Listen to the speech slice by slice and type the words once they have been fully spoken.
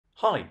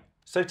Hi,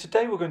 so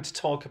today we're going to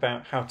talk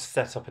about how to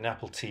set up an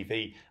Apple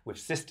TV with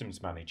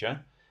Systems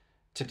Manager,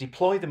 to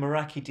deploy the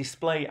Meraki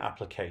Display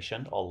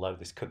application, although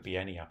this could be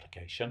any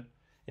application,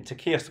 into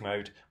kiosk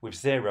mode with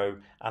zero,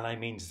 and I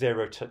mean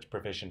zero touch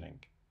provisioning.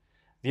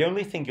 The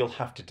only thing you'll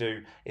have to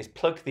do is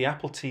plug the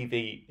Apple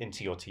TV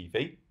into your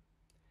TV,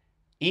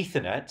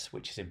 Ethernet,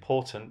 which is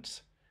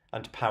important,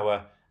 and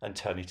power and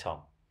turn it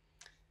on.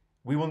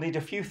 We will need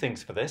a few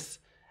things for this.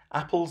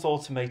 Apple's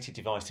automated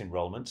device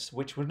enrollments,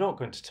 which we're not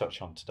going to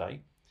touch on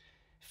today,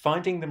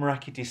 finding the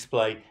Meraki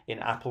display in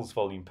Apple's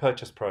volume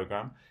purchase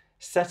program,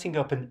 setting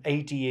up an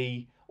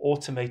ADE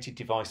automated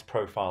device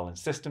profile in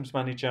Systems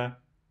Manager,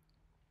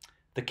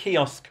 the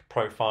kiosk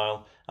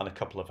profile, and a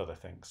couple of other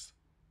things.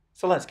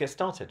 So let's get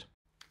started.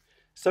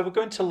 So we're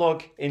going to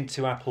log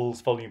into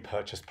Apple's volume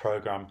purchase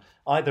program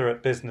either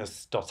at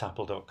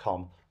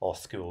business.apple.com or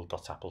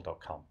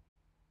school.apple.com.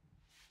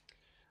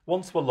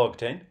 Once we're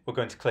logged in, we're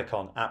going to click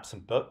on Apps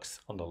and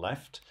Books on the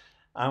left,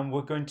 and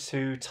we're going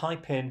to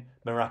type in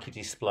Meraki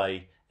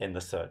Display in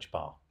the search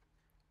bar.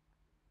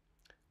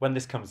 When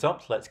this comes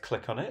up, let's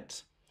click on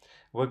it.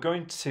 We're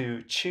going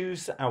to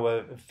choose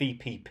our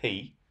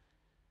VPP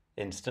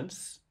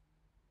instance,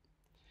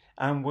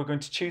 and we're going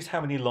to choose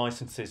how many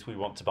licenses we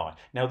want to buy.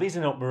 Now, these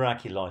are not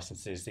Meraki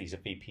licenses, these are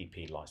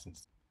VPP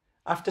licenses.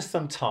 After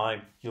some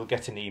time, you'll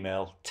get an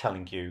email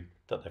telling you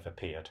that they've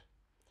appeared.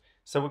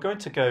 So we're going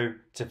to go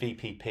to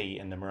VPP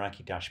in the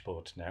Meraki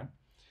dashboard now,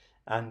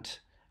 and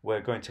we're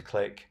going to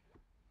click,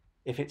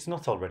 if it's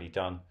not already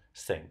done,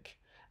 sync.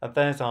 And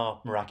there's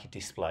our Meraki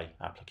display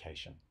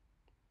application.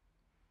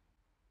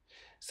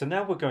 So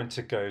now we're going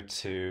to go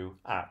to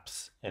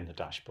apps in the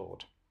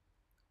dashboard.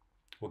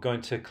 We're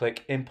going to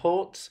click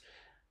import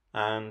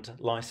and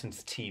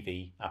license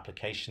TV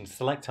application,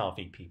 select our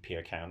VPP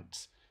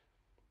account,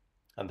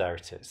 and there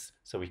it is.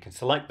 So we can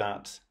select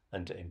that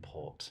and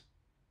import.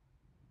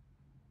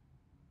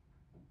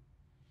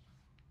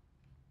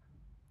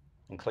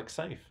 And click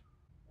Save.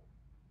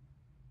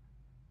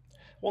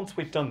 Once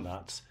we've done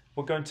that,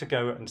 we're going to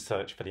go and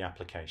search for the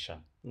application,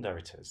 and there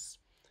it is.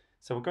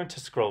 So we're going to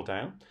scroll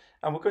down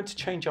and we're going to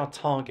change our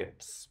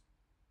targets.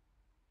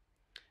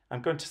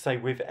 I'm going to say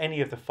with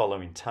any of the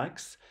following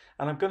tags,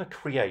 and I'm going to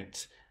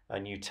create a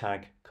new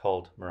tag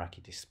called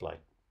Meraki Display.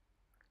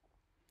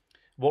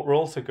 What we're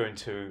also going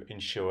to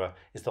ensure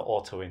is that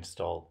auto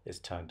install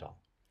is turned on.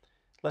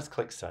 Let's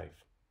click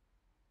Save.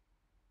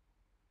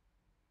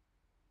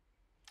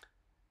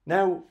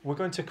 Now we're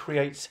going to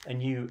create a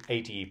new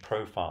ADE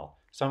profile.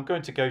 So I'm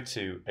going to go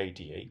to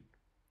ADE,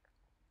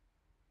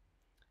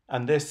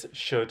 and this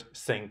should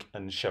sync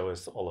and show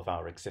us all of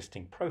our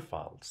existing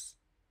profiles.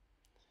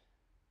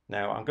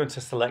 Now I'm going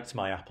to select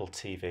my Apple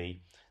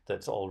TV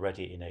that's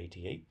already in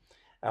ADE,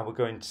 and we're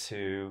going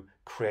to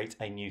create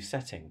a new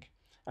setting.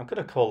 I'm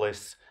going to call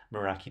this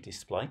Meraki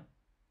Display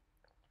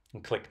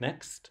and click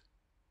Next.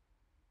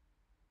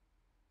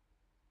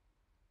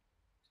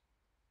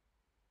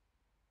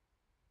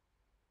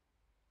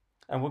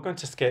 And we're going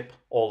to skip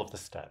all of the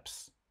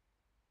steps.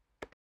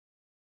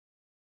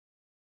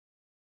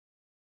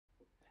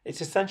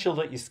 It's essential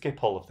that you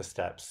skip all of the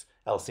steps,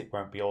 else it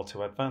won't be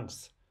auto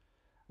advance.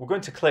 We're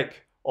going to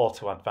click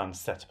Auto Advance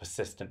Setup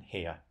Assistant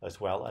here as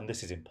well, and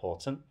this is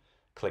important.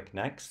 Click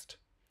Next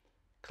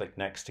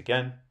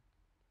again,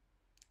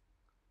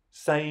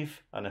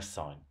 save and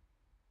assign.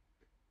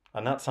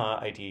 And that's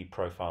our ADE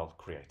profile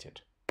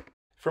created.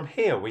 From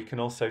here, we can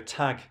also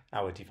tag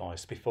our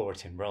device before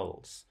it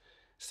enrolls.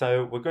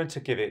 So we're going to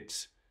give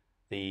it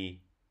the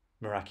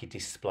Meraki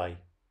Display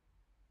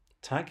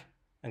tag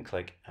and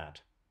click Add.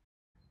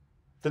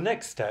 The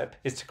next step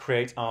is to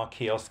create our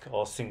kiosk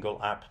or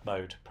single app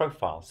mode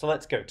profile. So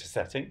let's go to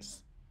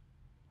Settings,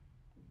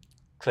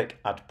 click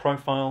Add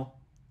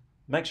Profile,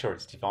 make sure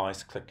it's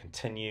Device, click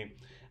Continue,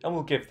 and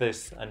we'll give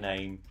this a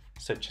name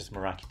such as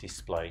Meraki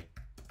Display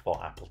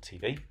for Apple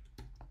TV.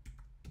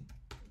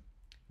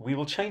 We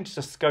will change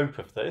the scope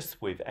of this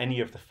with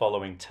any of the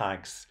following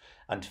tags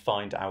and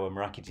find our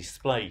Meraki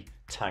Display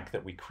tag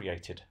that we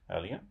created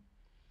earlier.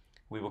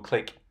 We will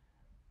click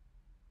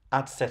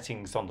Add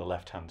Settings on the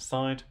left-hand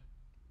side,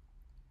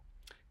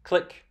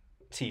 click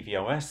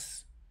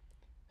tvOS,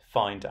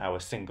 find our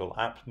single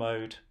app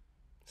mode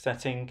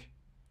setting,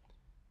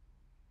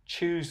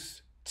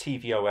 choose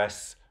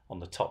tvOS on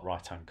the top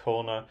right-hand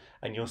corner,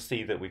 and you'll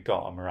see that we've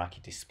got a Meraki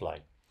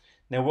Display.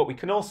 Now what we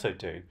can also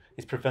do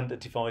is prevent the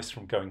device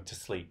from going to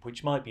sleep,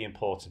 which might be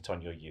important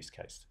on your use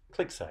case.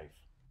 Click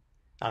Save.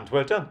 And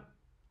we're done.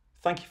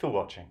 Thank you for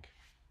watching.